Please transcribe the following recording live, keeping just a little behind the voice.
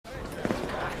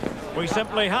We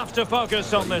simply have to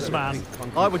focus on this man.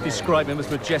 I would describe him as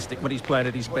majestic when he's playing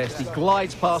at his best. He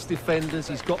glides past defenders,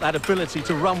 he's got that ability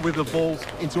to run with the ball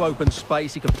into open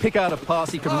space, he can pick out a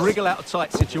pass, he can wriggle out of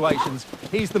tight situations.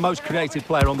 He's the most creative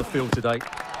player on the field today.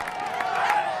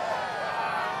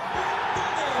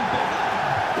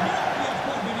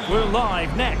 We're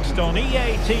live next on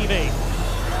EA TV.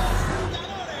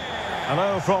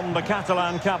 Hello from the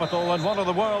Catalan capital and one of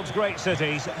the world's great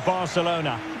cities,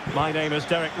 Barcelona. My name is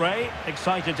Derek Ray,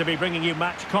 excited to be bringing you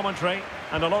match commentary.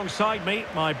 And alongside me,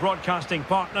 my broadcasting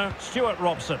partner, Stuart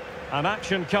Robson. An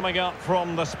action coming up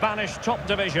from the Spanish top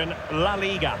division, La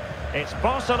Liga. It's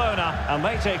Barcelona and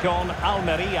they take on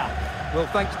Almeria. Well,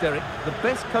 thanks, Derek. The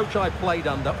best coach I played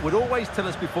under would always tell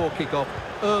us before kick-off,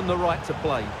 earn the right to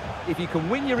play. If you can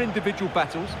win your individual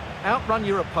battles, outrun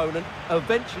your opponent,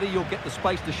 eventually you'll get the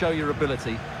space to show your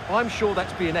ability. I'm sure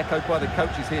that's being echoed by the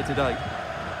coaches here today.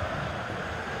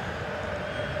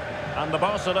 And the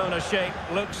Barcelona shape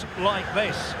looks like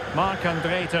this.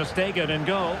 Marc-Andre ter Stegen in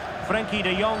goal. Frenkie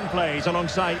de Jong plays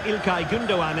alongside İlkay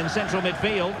Gündoğan in central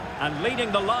midfield. And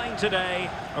leading the line today,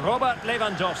 Robert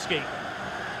Lewandowski.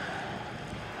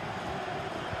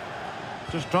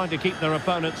 Just trying to keep their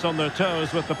opponents on their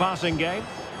toes with the passing game.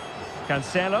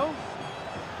 Cancelo.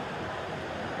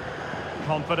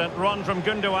 Confident run from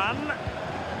Gündoğan.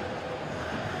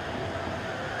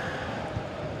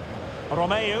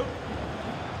 Romeu.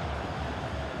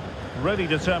 Really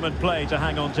determined play to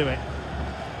hang on to it.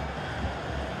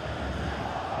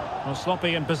 Well,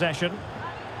 sloppy in possession.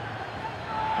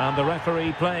 And the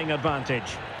referee playing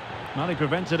advantage. Well, he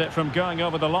prevented it from going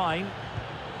over the line.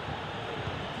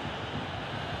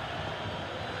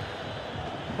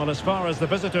 Well, as far as the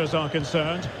visitors are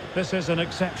concerned, this is an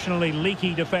exceptionally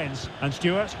leaky defence. And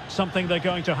Stuart, something they're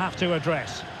going to have to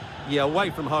address. Yeah, away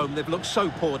from home, they've looked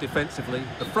so poor defensively.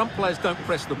 The front players don't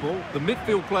press the ball, the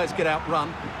midfield players get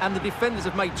outrun, and the defenders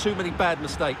have made too many bad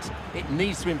mistakes. It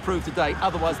needs to improve today,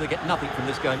 otherwise they get nothing from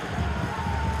this game.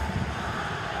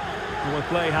 With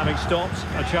play having stopped,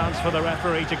 a chance for the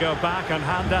referee to go back and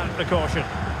hand out the caution.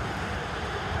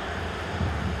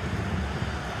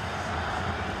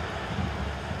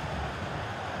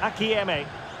 Akieme.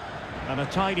 And a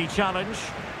tidy challenge.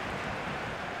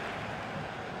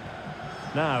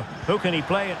 Now, who can he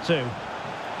play it to?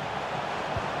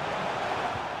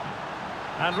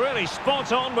 And really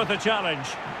spot on with the challenge.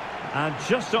 And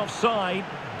just offside,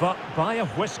 but by a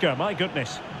whisker, my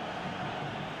goodness.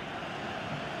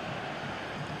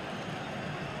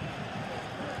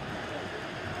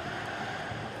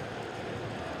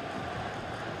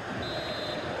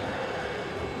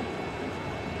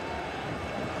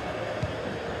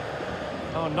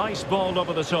 Oh, nice ball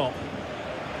over the top.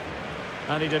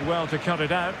 And he did well to cut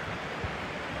it out.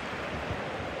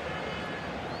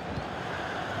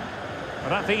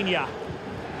 Rafinha.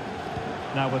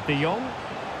 Now with De Jong.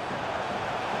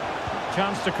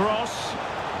 Chance to cross.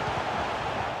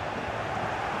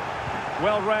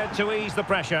 Well read to ease the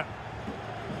pressure.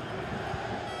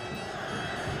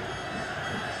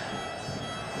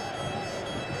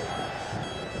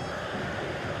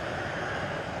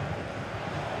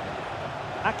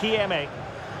 Akieme.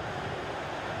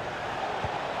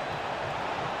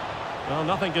 Well,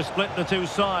 nothing to split the two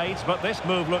sides, but this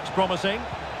move looks promising.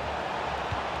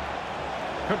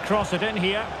 Could cross it in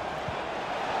here.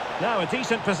 Now a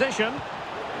decent position.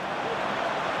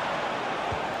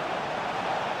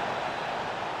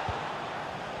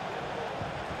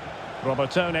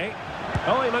 Robertone.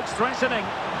 Oh, he looks threatening.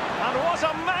 And what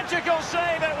a magical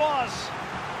save it was!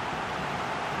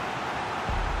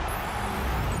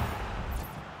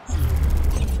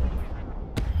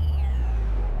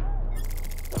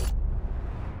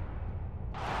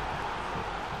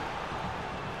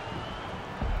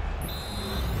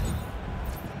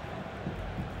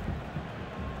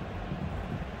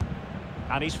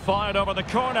 And he's fired over the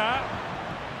corner.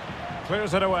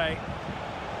 Clears it away.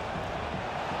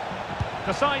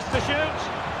 Decides to shoot.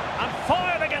 And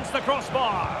fired against the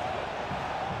crossbar.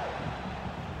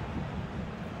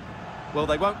 Well,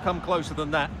 they won't come closer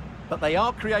than that, but they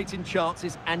are creating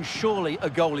chances, and surely a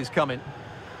goal is coming.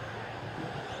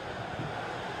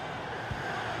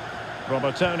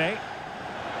 Robertone.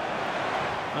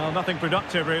 Well, nothing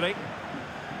productive, really.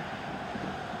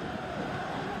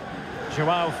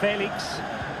 João Felix.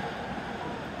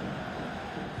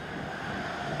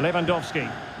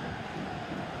 Lewandowski.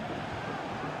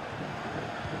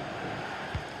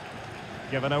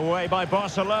 Given away by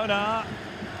Barcelona.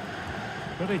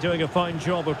 Really doing a fine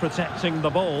job of protecting the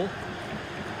ball.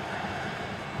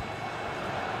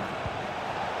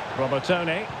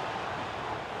 Robertone.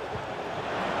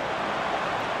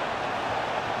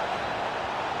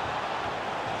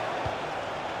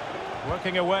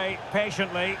 Working away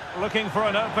patiently, looking for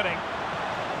an opening.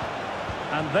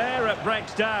 And there it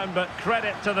breaks down, but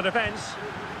credit to the defence.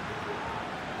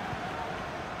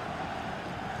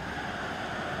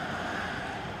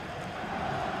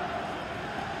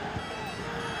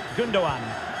 Gundogan.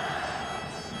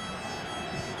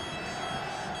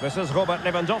 This is Robert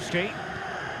Lewandowski.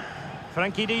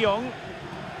 Frankie de Jong.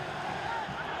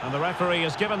 And the referee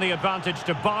has given the advantage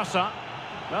to Barca.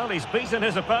 Well, he's beaten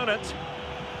his opponent.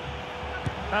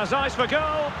 Has eyes for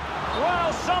goal.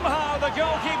 Well, somehow the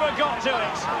goalkeeper got to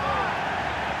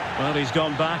it. Well, he's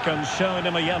gone back and shown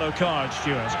him a yellow card,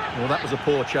 Stuart. Well, that was a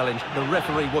poor challenge. The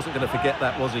referee wasn't going to forget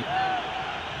that, was he?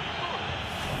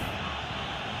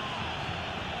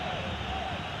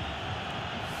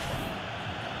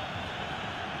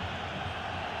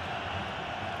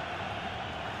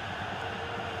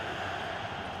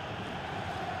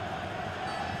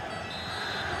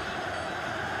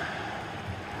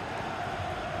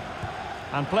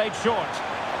 And played short.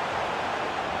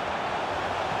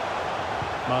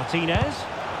 Martinez.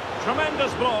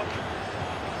 Tremendous block.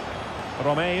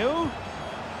 Romeu.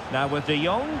 Now with de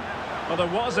Jong. Well, there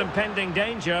was impending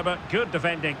danger, but good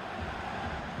defending.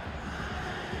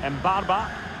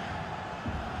 Mbarba.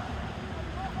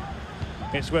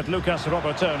 It's with Lucas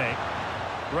Robertoni.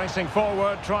 Racing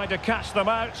forward, trying to catch them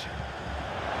out.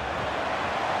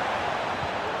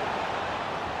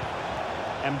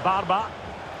 Mbarba.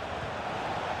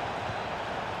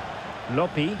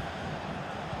 Lopi.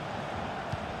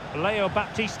 Leo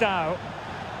Baptistao.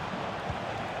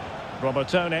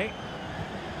 Robertoni.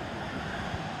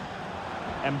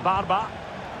 Mbarba.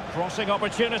 Crossing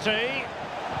opportunity.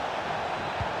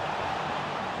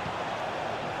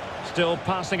 Still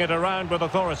passing it around with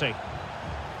authority.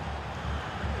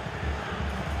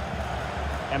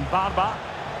 Mbarba.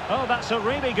 Oh, that's a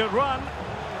really good run.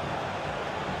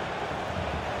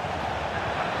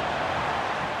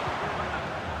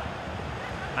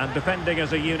 And defending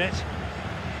as a unit.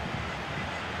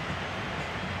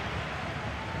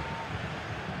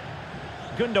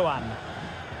 Gundogan.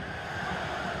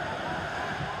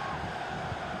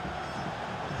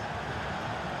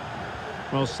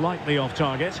 Well, slightly off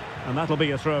target, and that'll be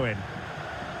a throw-in.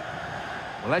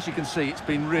 Well, as you can see, it's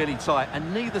been really tight,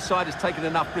 and neither side has taken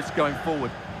enough risk going forward.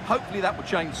 Hopefully that will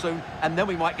change soon, and then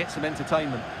we might get some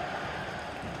entertainment.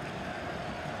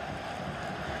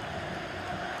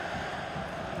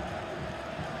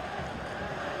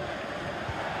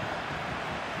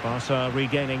 Barca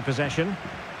regaining possession.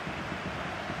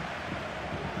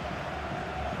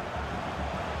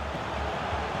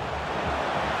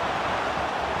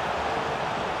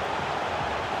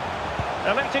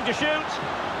 Electing to shoot.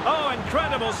 Oh,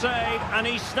 incredible save, and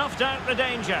he snuffed out the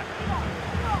danger.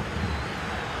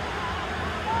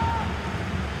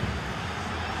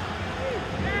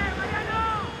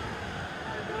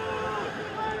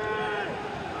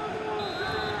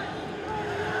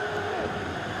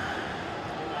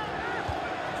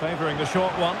 Favouring the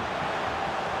short one.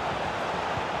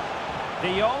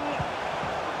 De Jong.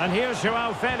 And here's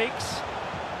João Felix.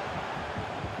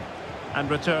 And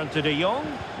return to De Jong.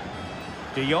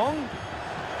 De Jong.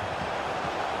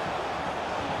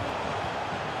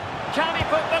 Can he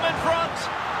put them in front?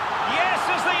 Yes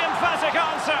is the emphatic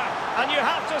answer. And you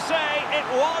have to say it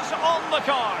was on the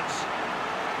cards.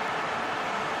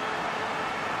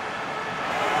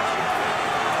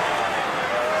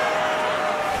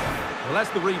 Well, as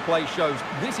the replay shows,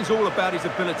 this is all about his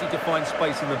ability to find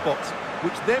space in the box,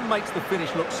 which then makes the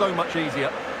finish look so much easier.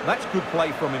 That's good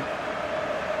play from him.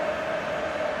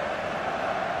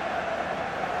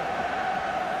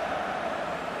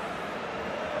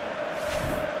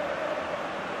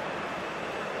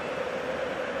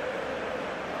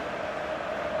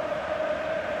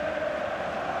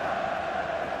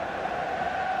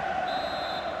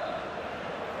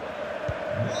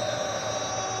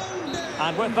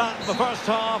 And with that, the first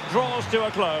half draws to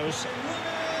a close.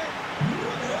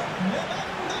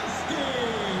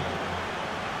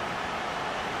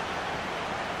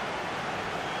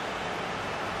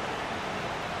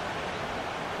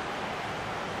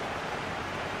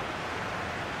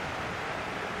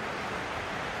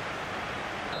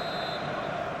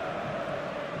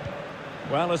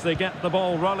 Well, as they get the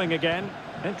ball rolling again,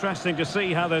 interesting to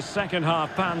see how the second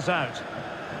half pans out.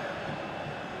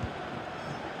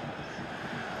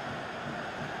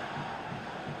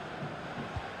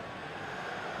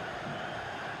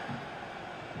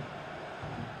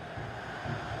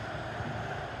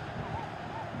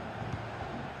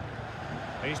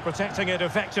 He's protecting it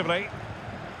effectively.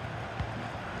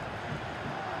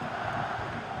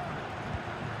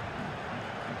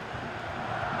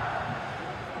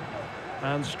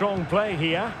 And strong play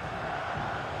here.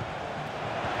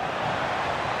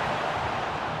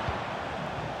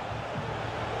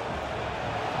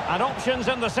 And options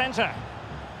in the centre.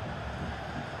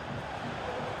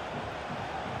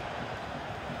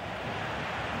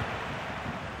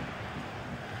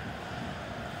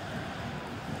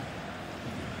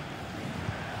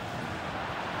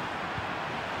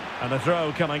 And a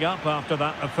throw coming up after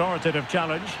that authoritative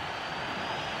challenge.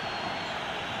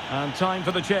 And time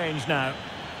for the change now.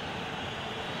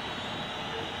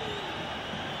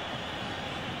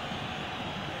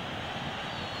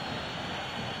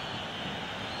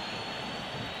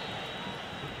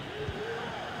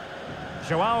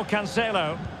 Joao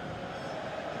Cancelo.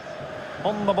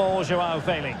 On the ball, Joao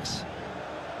Felix.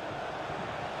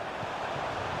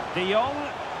 De Jong.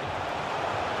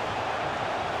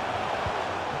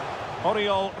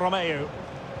 Oriol Romeu.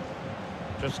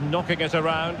 Just knocking it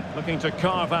around, looking to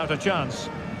carve out a chance.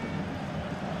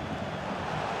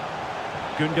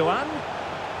 Gundogan.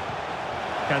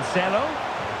 Cancelo.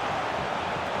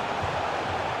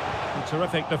 And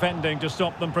terrific defending to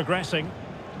stop them progressing.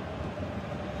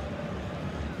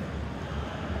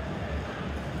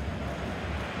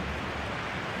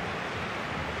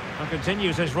 And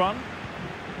continues his run.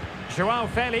 Joao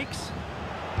Felix.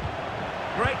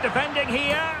 Great defending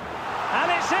here. And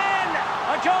it's in!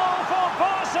 A goal for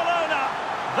Barcelona!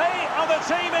 They are the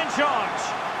team in charge.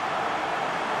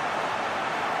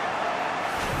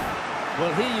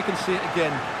 Well, here you can see it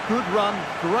again. Good run,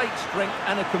 great strength,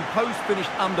 and a composed finish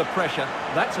under pressure.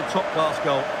 That's a top-class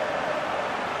goal.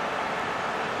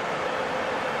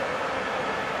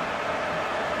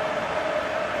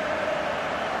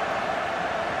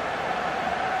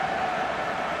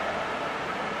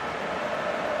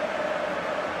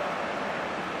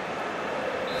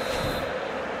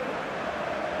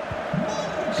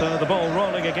 So the ball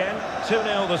rolling again.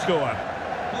 2-0 the score.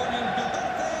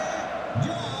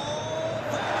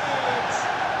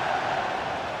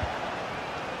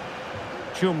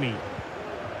 Chumi.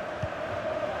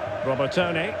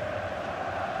 Robertone.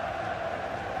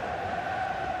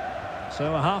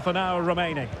 So a half an hour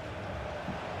remaining.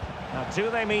 Now, do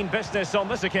they mean business on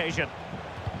this occasion?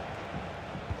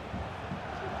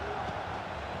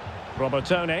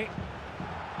 Robertone.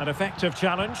 An effective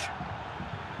challenge.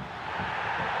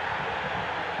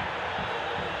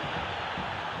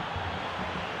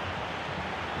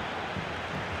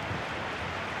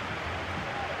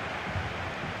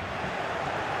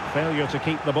 Failure to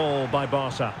keep the ball by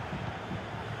Barca.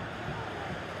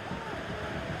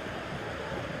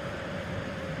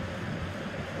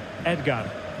 Edgar.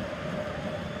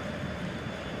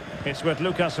 It's with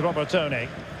Lucas Robertone.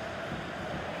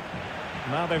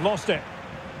 Now they've lost it.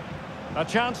 A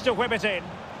chance to whip it in.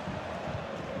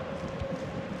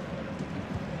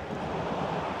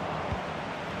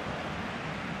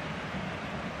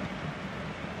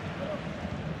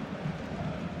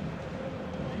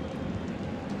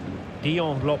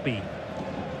 Dion Lopi.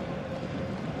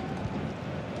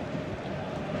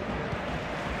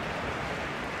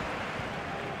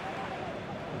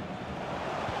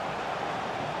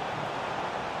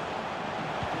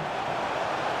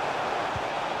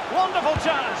 Wonderful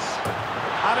chance.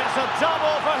 And it's a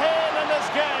double for him in this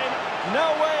game.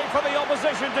 No way for the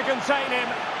opposition to contain him.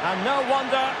 And no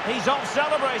wonder he's off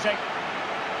celebrating.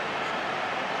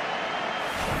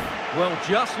 Well,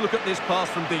 just look at this pass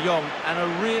from De Jong and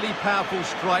a really powerful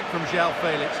strike from Joao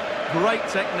Felix. Great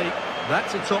technique.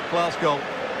 That's a top-class goal.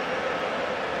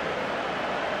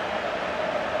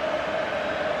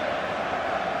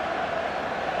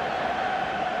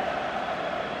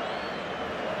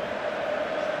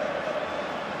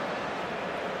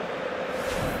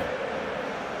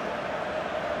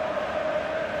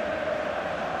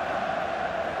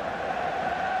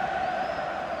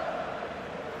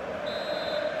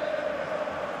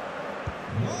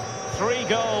 Three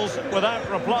goals without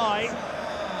reply.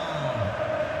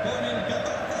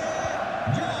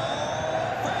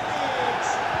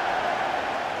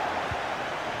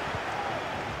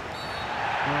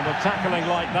 And a tackling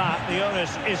like that, the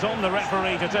onus is on the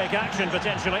referee to take action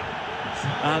potentially.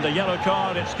 And a yellow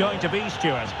card it's going to be,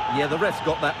 Stuart. Yeah, the ref's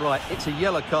got that right. It's a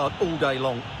yellow card all day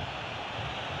long.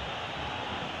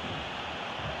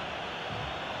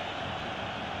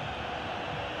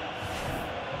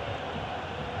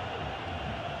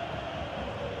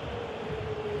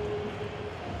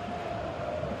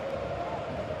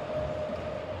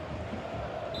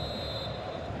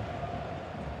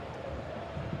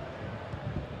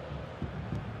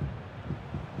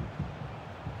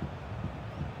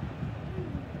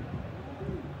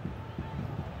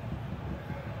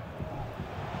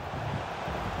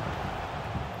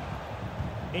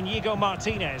 Inigo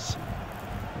Martinez.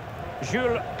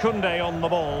 Jules Koundé on the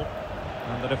ball.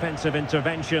 And the defensive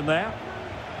intervention there.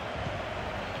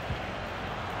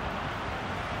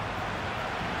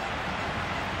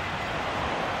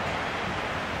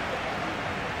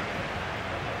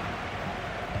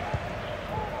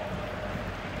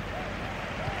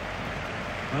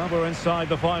 Well, we're inside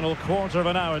the final quarter of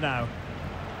an hour now.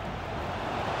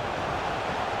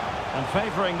 And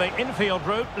favouring the infield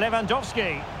route,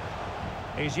 Lewandowski.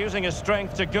 He's using his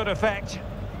strength to good effect.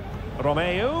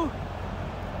 Romeu.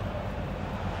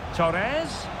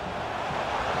 Torres.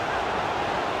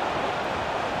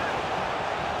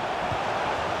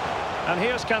 And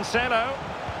here's Cancelo.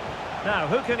 Now,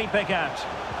 who can he pick out?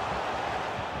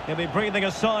 He'll be breathing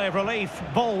a sigh of relief.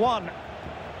 Ball one.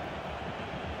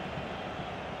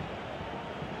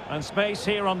 And space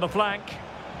here on the flank.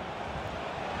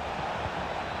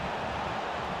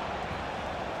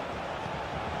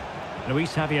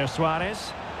 Luis Javier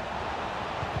Suarez.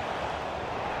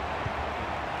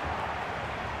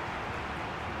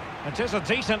 It is a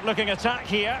decent-looking attack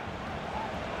here.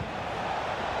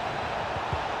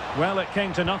 Well, it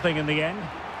came to nothing in the end.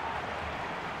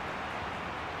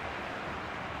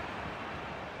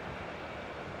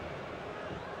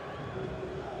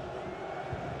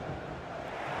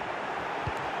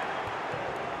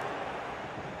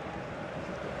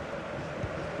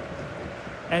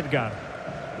 Edgar.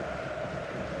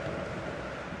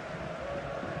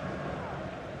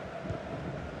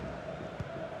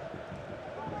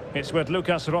 It's with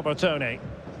Lucas Robertoni.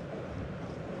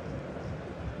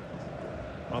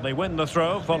 Well, they win the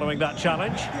throw following that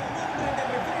challenge.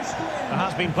 There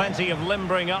has been plenty of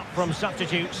limbering up from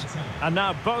substitutes, and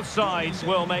now both sides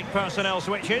will make personnel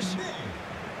switches.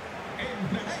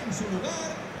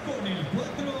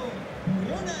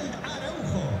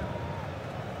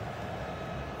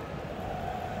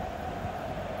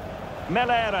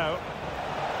 Melero.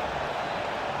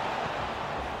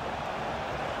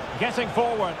 Getting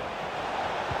forward.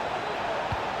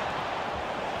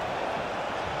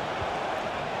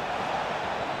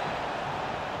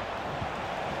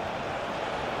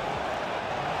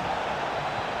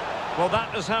 Well,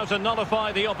 that is how to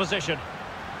nullify the opposition.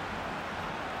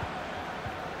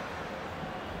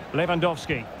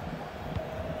 Lewandowski.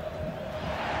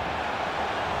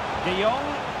 De Jong.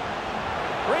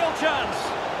 Real chance.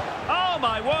 Oh,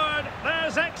 my word,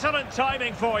 there's excellent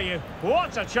timing for you.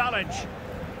 What a challenge.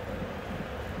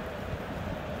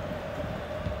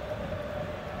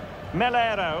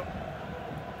 Melero.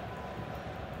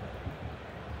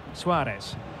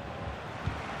 Suarez.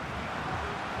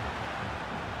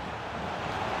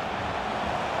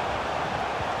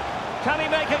 Can he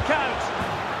make it count?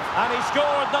 And he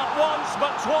scored not once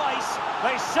but twice.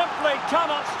 They simply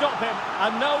cannot stop him,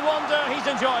 and no wonder he's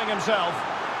enjoying himself.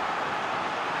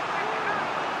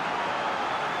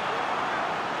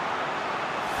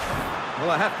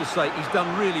 Well, I have to say, he's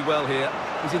done really well here.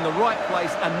 He's in the right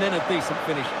place and then a decent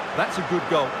finish. That's a good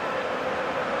goal.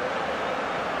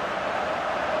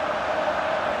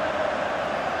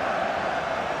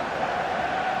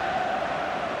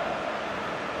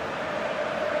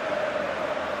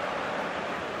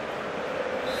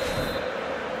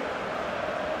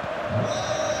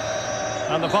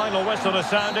 And the final whistle has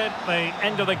sounded. The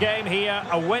end of the game here,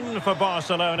 a win for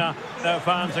Barcelona. Their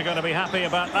fans are going to be happy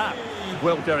about that.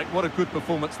 Well, Derek, what a good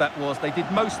performance that was. They did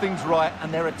most things right,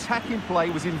 and their attacking play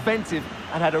was inventive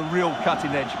and had a real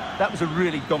cutting edge. That was a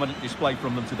really dominant display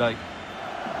from them today.